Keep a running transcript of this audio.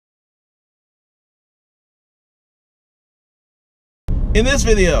In this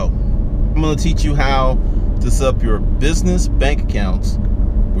video, I'm going to teach you how to set up your business bank accounts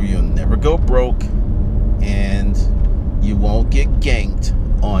where you'll never go broke and you won't get ganked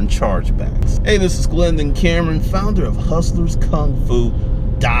on chargebacks. Hey, this is Glendon Cameron, founder of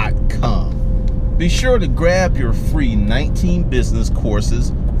HustlersKungFu.com. Be sure to grab your free 19 business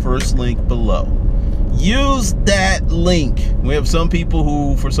courses, first link below. Use that link. We have some people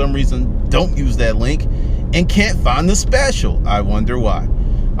who, for some reason, don't use that link and can't find the special. I wonder why.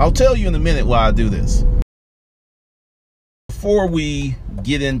 I'll tell you in a minute why I do this. Before we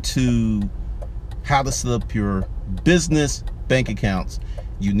get into how to set up your business bank accounts,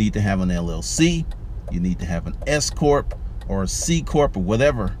 you need to have an LLC, you need to have an S Corp or a C Corp or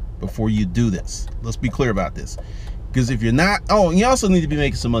whatever before you do this. Let's be clear about this. Because if you're not, you also need to be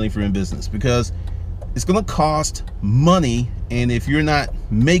making some money for your business, because it's going to cost money, and if you're not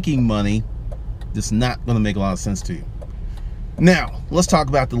making money, it's not going to make a lot of sense to you. Now, let's talk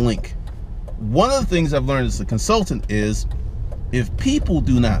about the link. One of the things I've learned as a consultant is if people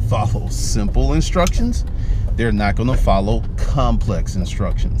do not follow simple instructions, they're not going to follow complex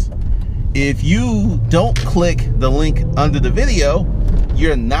instructions. If you don't click the link under the video,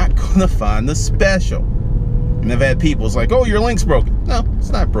 you're not going to find the special. And I've had people, it's like, oh, your link's broken. No,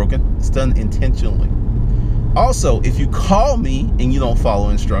 it's not broken. It's done intentionally. Also, if you call me and you don't follow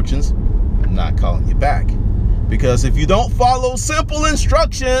instructions, I'm not calling you back. Because if you don't follow simple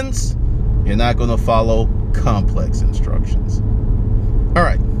instructions, you're not going to follow complex instructions. All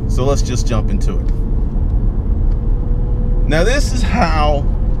right, so let's just jump into it. Now, this is how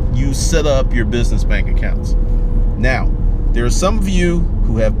you set up your business bank accounts. Now, there are some of you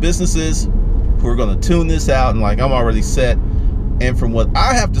who have businesses who are going to tune this out and like, I'm already set. And from what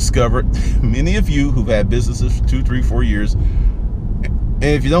I have discovered, many of you who've had businesses for 2, 3, 4 years,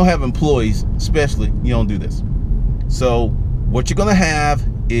 and if you don't have employees, especially, you don't do this. So what you're going to have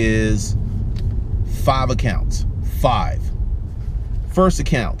is 5 accounts. 5. First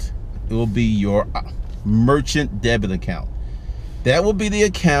account, it will be your merchant debit account. That will be the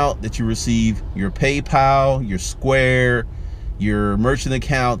account that you receive your PayPal, your Square, your merchant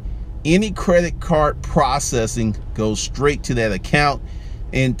account. Any credit card processing goes straight to that account.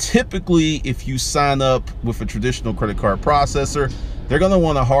 And typically, if you sign up with a traditional credit card processor, they're going to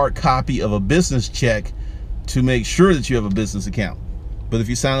want a hard copy of a business check to make sure that you have a business account. But if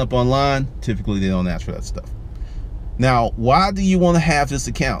you sign up online, typically they don't ask for that stuff. Now, why do you want to have this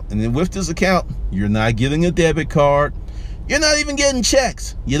account? And then with this account, you're not getting a debit card. You're not even getting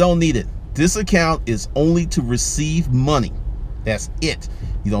checks. You don't need it. This account is only to receive money. That's it.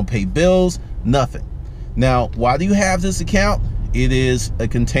 You don't pay bills, nothing. Now, why do you have this account? It is a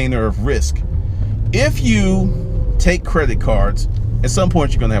container of risk. If you take credit cards, at some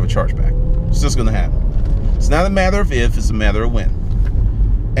point you're going to have a chargeback. It's just going to happen. It's not a matter of if, it's a matter of when.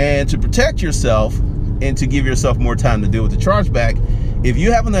 And to protect yourself and to give yourself more time to deal with the chargeback, if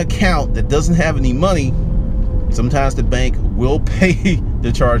you have an account that doesn't have any money, sometimes the bank will pay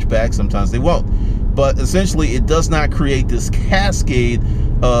the chargeback, sometimes they won't. But essentially, it does not create this cascade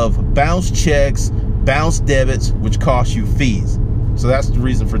of bounce checks, bounce debits, which cost you fees. So that's the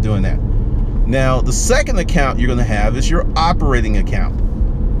reason for doing that. Now, the second account you're going to have is your operating account.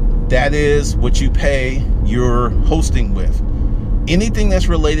 That is what you pay your hosting with. Anything that's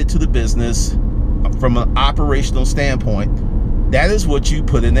related to the business from an operational standpoint, that is what you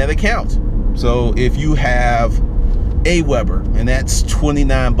put in that account. So if you have Aweber, and that's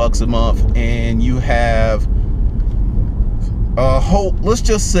 $29 a month, and you have a whole, let's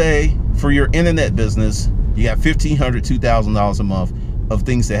just say for your internet business, you have $1,500, $2,000 a month of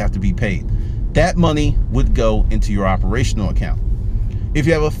things that have to be paid. That money would go into your operational account. If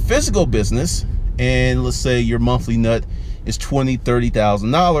you have a physical business, and let's say your monthly nut is $20,000,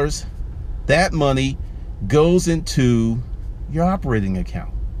 $30,000, that money goes into your operating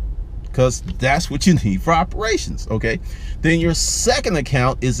account, because that's what you need for operations, okay? Then your second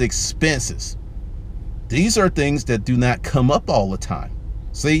account is expenses. These are things that do not come up all the time.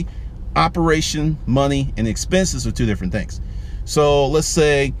 See, operation, money, and expenses are 2 different things. So let's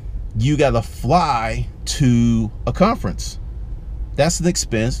say you got to fly to a conference. That's an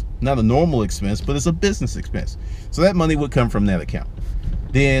expense, not a normal expense, but it's a business expense. So that money would come from that account.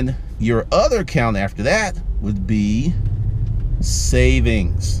 Then your other account after that would be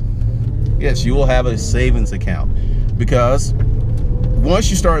savings. Yes, you will have a savings account, because once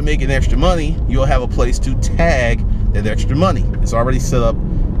you start making extra money, you'll have a place to tag that extra money. It's already set up,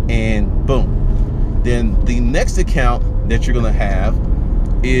 and boom. Then the next account that you're going to have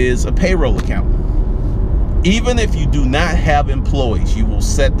is a payroll account. Even if you do not have employees, you will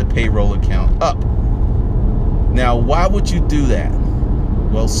set the payroll account up. Now, why would you do that?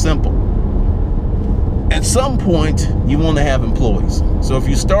 Well, simple. At some point, you want to have employees. So if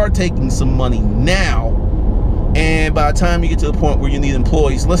you start taking some money now, and by the time you get to the point where you need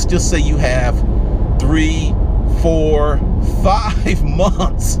employees, let's just say you have 3, 4, 5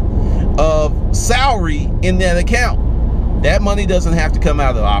 months of salary in that account. That money doesn't have to come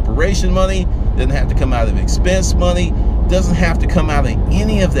out of operation money, doesn't have to come out of expense money, doesn't have to come out of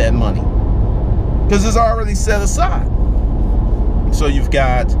any of that money, because it's already set aside. So you've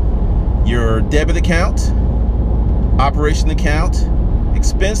got your debit account, operation account,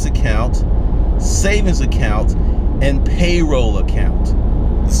 expense account, savings account, and payroll account.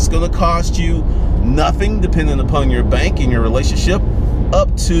 This is going to cost you nothing, depending upon your bank and your relationship, up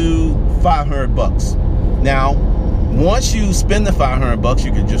to $500. Now, once you spend the $500,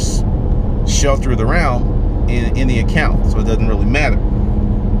 you can just shelter it around in the account, so it doesn't really matter.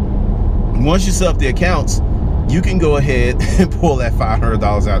 Once you set up the accounts, you can go ahead and pull that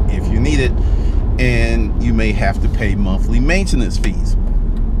 $500 out if you need it, and you may have to pay monthly maintenance fees.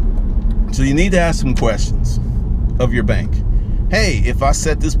 So you need to ask some questions of your bank. Hey, if I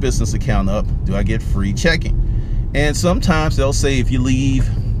set this business account up, do I get free checking? And sometimes they'll say if you leave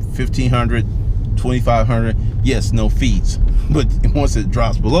 $1,500, $2,500, yes, no fees. But once it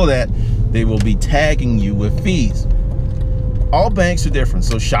drops below that, they will be tagging you with fees. All banks are different,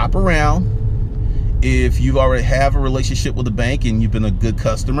 so shop around. If you already have a relationship with the bank and you've been a good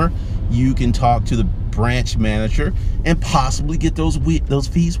customer, you can talk to the branch manager and possibly get those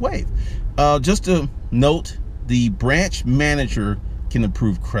fees waived. Just to note, the branch manager can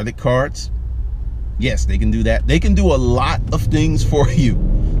approve credit cards. Yes, they can do that. They can do a lot of things for you.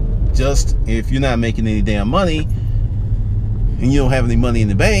 Just if you're not making any damn money and you don't have any money in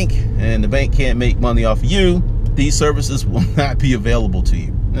the bank and the bank can't make money off of you, these services will not be available to you.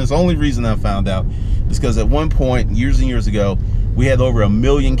 And that's the only reason I found out is because at one point, years and years ago, we had over $1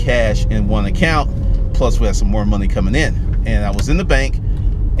 million cash in one account, plus we had some more money coming in. And I was in the bank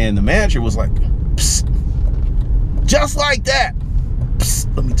and the manager was like, psst, just like that,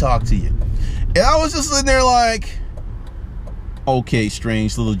 psst, let me talk to you. And I was just sitting there like, okay,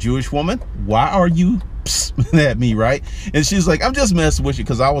 strange little Jewish woman, why are you psst at me, right? And she's like, I'm just messing with you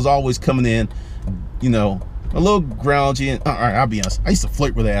because I was always coming in, you know, a little grouchy. And all right, I'll be honest, I used to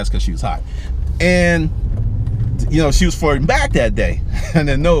flirt with her ass because she was hot. And, you know, she was flirting back that day. And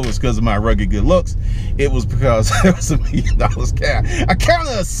then no, it was because of my rugged good looks. It was because there was $1 million cash. I kind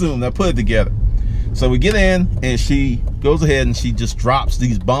of assumed, I put it together. So we get in and she goes ahead and she just drops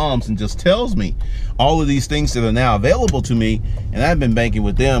these bombs and just tells me all of these things that are now available to me. And I've been banking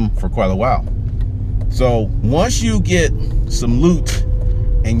with them for quite a while. So once you get some loot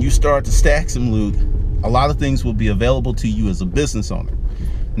and you start to stack some loot, a lot of things will be available to you as a business owner.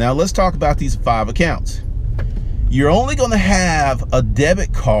 Now let's talk about these 5 accounts. You're only going to have a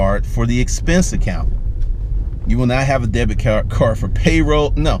debit card for the expense account. You will not have a debit card for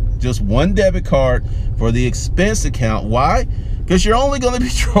payroll. No, just one debit card for the expense account. Why? Because you're only going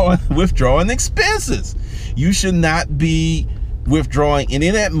to be withdrawing expenses. You should not be withdrawing any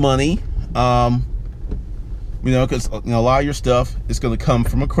of that money. You know, because a lot of your stuff is going to come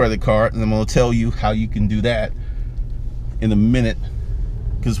from a credit card, and I'm going to tell you how you can do that in a minute.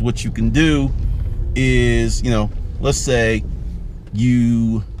 Because what you can do is, you know, let's say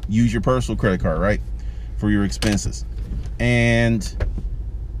you use your personal credit card, right, for your expenses, and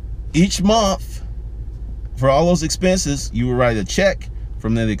each month for all those expenses, you will write a check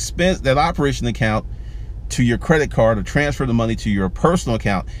from that operation account to your credit card or transfer the money to your personal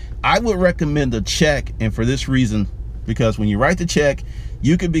account. I would recommend a check, and for this reason, because when you write the check,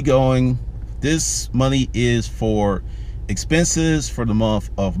 you could be going, this money is for expenses for the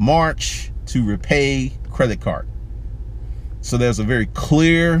month of March to repay credit card. So there's a very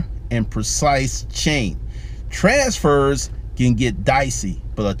clear and precise chain. Transfers can get dicey,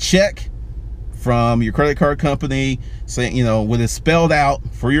 but a check from your credit card company saying, you know, when it's spelled out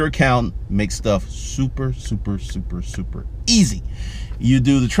for your account, makes stuff super, super, super, super easy. You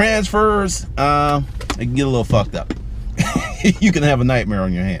do the transfers, it can get a little fucked up. You can have a nightmare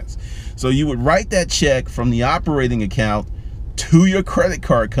on your hands. So you would write that check from the operating account to your credit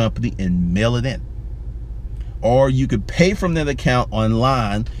card company and mail it in. Or you could pay from that account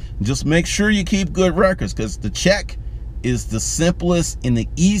online. Just make sure you keep good records, because the check is the simplest and the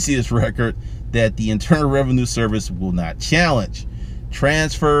easiest record that the Internal Revenue Service will not challenge.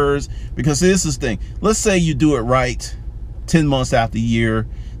 Transfers, because this is the thing. Let's say you do it right 10 months out the year,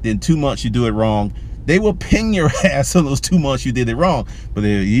 then 2 months you do it wrong. They will ping your ass on those 2 months you did it wrong. But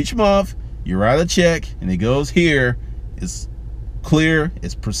each month you write a check and it goes here. It's clear,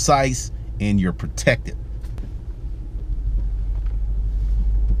 it's precise, and you're protected.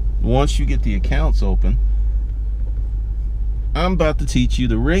 once you get the accounts open, I'm about to teach you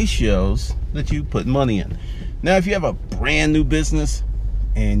the ratios that you put money in. Now, if you have a brand new business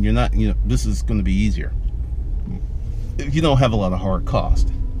and you're not, this is going to be easier. If you don't have a lot of hard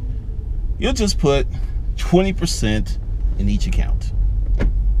cost, you'll just put 20% in each account.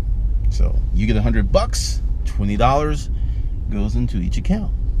 So you get $100, $20 goes into each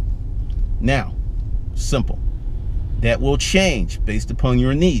account. Now, simple. That will change based upon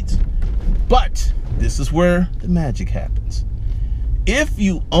your needs. But this is where the magic happens. If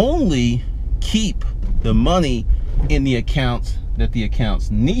you only keep the money in the accounts that the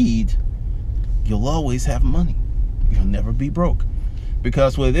accounts need, you'll always have money. You'll never be broke.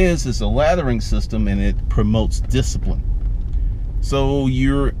 Because what it is a laddering system, and it promotes discipline. So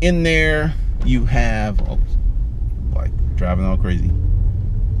you're in there, you have, like driving all crazy.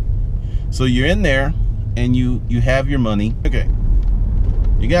 So you're in there and you have your money. Okay,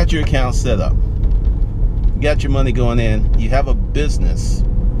 you got your account set up. You got your money going in. You have a business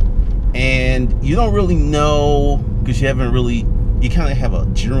and you don't really know, because you haven't really, you kind of have a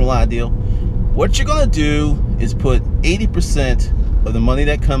general idea. What you're gonna do is put 80% of the money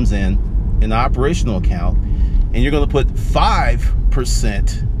that comes in the operational account, and you're gonna put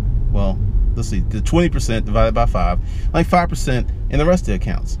 5%, well, let's see, the 20% divided by 5, like 5% in the rest of the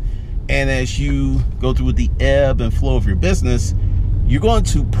accounts. And as you go through the ebb and flow of your business, you're going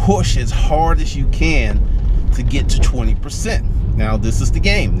to push as hard as you can to get to 20%. Now, this is the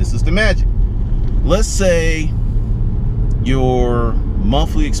game. This is the magic. Let's say your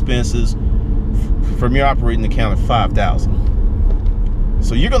monthly expenses from your operating account are $5,000.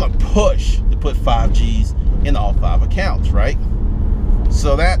 So you're going to push to put 5 G's in all 5 accounts, right?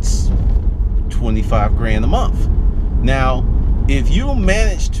 So that's 25 grand a month. Now, if you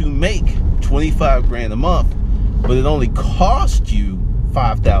manage to make 25 grand a month, but it only cost you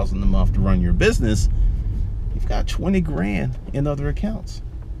 5,000 a month to run your business, you've got 20 grand in other accounts.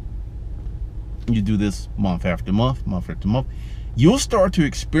 You do this month after month, month after month, you'll start to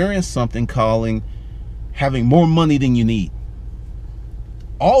experience something calling having more money than you need.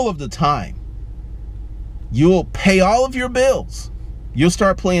 All of the time. You'll pay all of your bills. You'll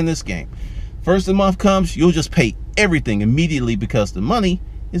start playing this game. First the month comes, you'll just pay everything immediately because the money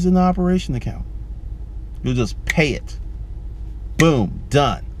is in the operation account. You'll just pay it. Boom,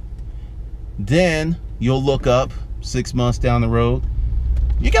 done. Then you'll look up 6 months down the road,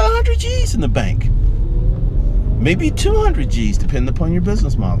 you got 100 G's in the bank. Maybe 200 G's, depending upon your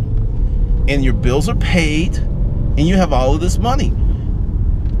business model. And your bills are paid, and you have all of this money.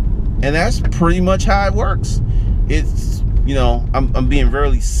 And that's pretty much how it works. It's, I'm being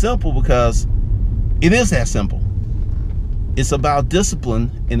very simple because it is that simple. It's about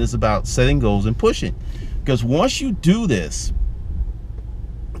discipline, and it's about setting goals and pushing. Because once you do this,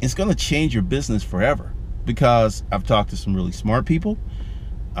 it's going to change your business forever. Because I've talked to some really smart people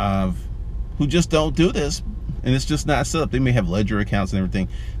who just don't do this, and it's just not set up. They may have ledger accounts and everything,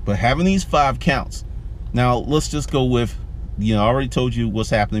 but having these 5 accounts. Now, let's just go with, I already told you what's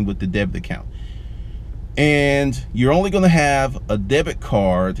happening with the debit account. And you're only going to have a debit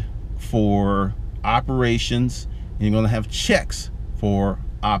card for operations, and you're going to have checks for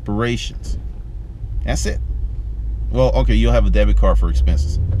operations. That's it. Well, okay, you'll have a debit card for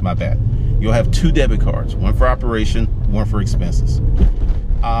expenses. My bad. You'll have 2 debit cards, one for operation, one for expenses.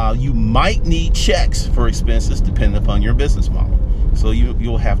 You might need checks for expenses depending upon your business model. So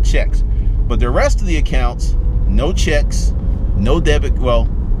you'll have checks. But the rest of the accounts, no checks, no debit. Well,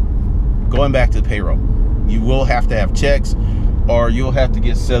 going back to the payroll, you will have to have checks, or you'll have to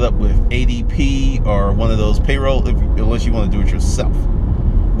get set up with ADP or one of those payroll, unless you want to do it yourself,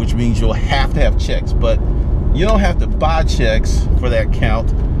 which means you'll have to have checks. But you don't have to buy checks for that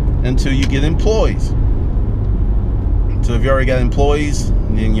account until you get employees. So if you already got employees,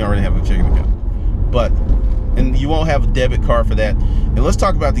 then you already have a checking account. And you won't have a debit card for that. And let's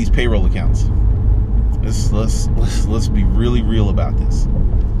talk about these payroll accounts. Let's be really real about this.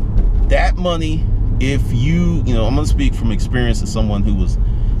 That money, if I'm going to speak from experience as someone who was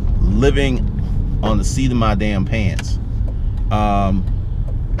living on the seat of my damn pants.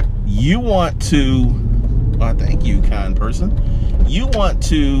 You want to, well, thank you, kind person. You want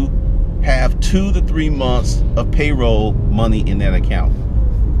to have 2 to 3 months of payroll money in that account.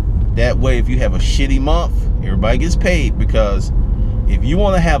 That way, if you have a shitty month, everybody gets paid. Because if you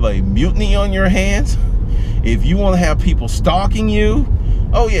want to have a mutiny on your hands, if you want to have people stalking you,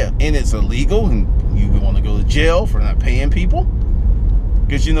 oh yeah, and it's illegal, and you want to go to jail for not paying people.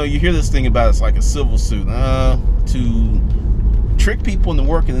 Because you hear this thing about it's like a civil suit. To trick people into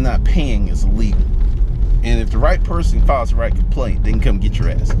working and not paying is illegal. And if the right person files the right complaint, they can come get your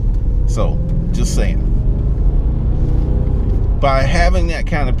ass. So, just saying. By having that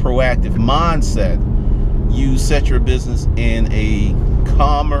kind of proactive mindset, you set your business in a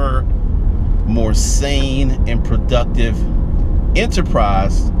calmer, more sane, and productive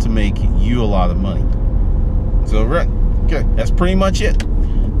enterprise to make you a lot of money. So, right, okay, that's pretty much it.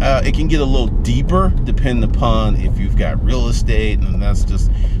 It can get a little deeper depending upon if you've got real estate, and that's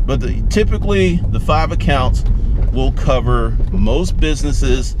just, but typically the 5 accounts will cover most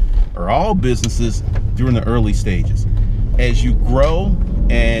businesses or all businesses during the early stages. As you grow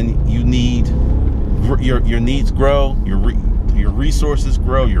and you need, your needs grow, your resources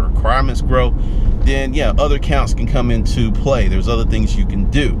grow, your requirements grow, then yeah, other accounts can come into play. There's other things you can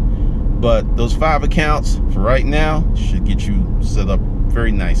do. But those 5 accounts for right now should get you set up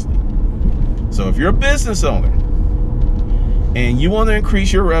very nicely. So if you're a business owner and you want to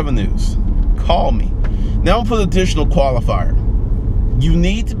increase your revenues, call me. Now I'll put additional qualifier. You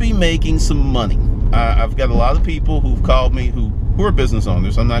need to be making some money. I've got a lot of people who've called me who are business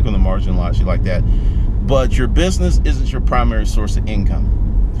owners. I'm not going to marginalize you like that. But your business isn't your primary source of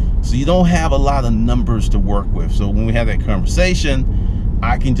income. So you don't have a lot of numbers to work with. So when we have that conversation,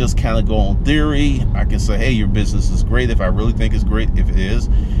 I can just kind of go on theory. I can say, hey, your business is great if I really think it's great. If it is,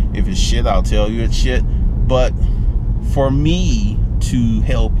 if it's shit, I'll tell you it's shit. But for me to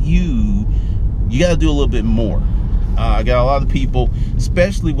help you, you got to do a little bit more. I got a lot of people,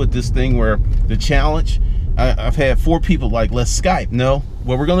 especially with this thing where the challenge, I've had 4 people like, let's Skype. No,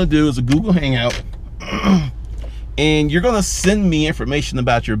 what we're going to do is a Google Hangout and you're going to send me information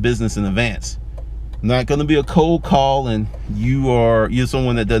about your business in advance. Not going to be a cold call and you're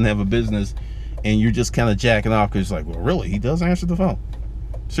someone that doesn't have a business and you're just kind of jacking off because it's like, well, really, he does answer the phone.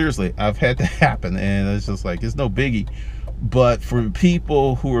 Seriously, I've had that happen, and it's just like, it's no biggie. But for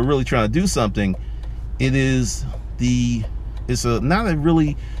people who are really trying to do something, it's not a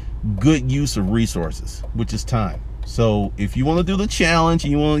really good use of resources, which is time. So if you want to do the challenge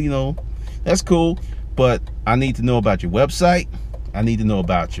and you want to, that's cool, but I need to know about your website. I need to know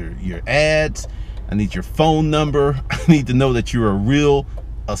about your ads. I need your phone number. I need to know that you're a real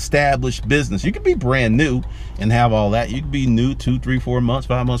established business. You could be brand new and have all that. You could be new 2, 3, 4 months,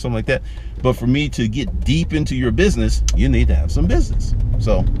 5 months, something like that. But for me to get deep into your business, you need to have some business.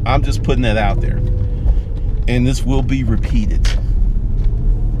 So I'm just putting that out there. And this will be repeated.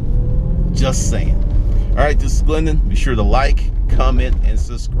 Just saying. All right, this is Glendon. Be sure to like, comment, and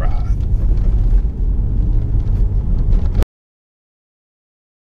subscribe.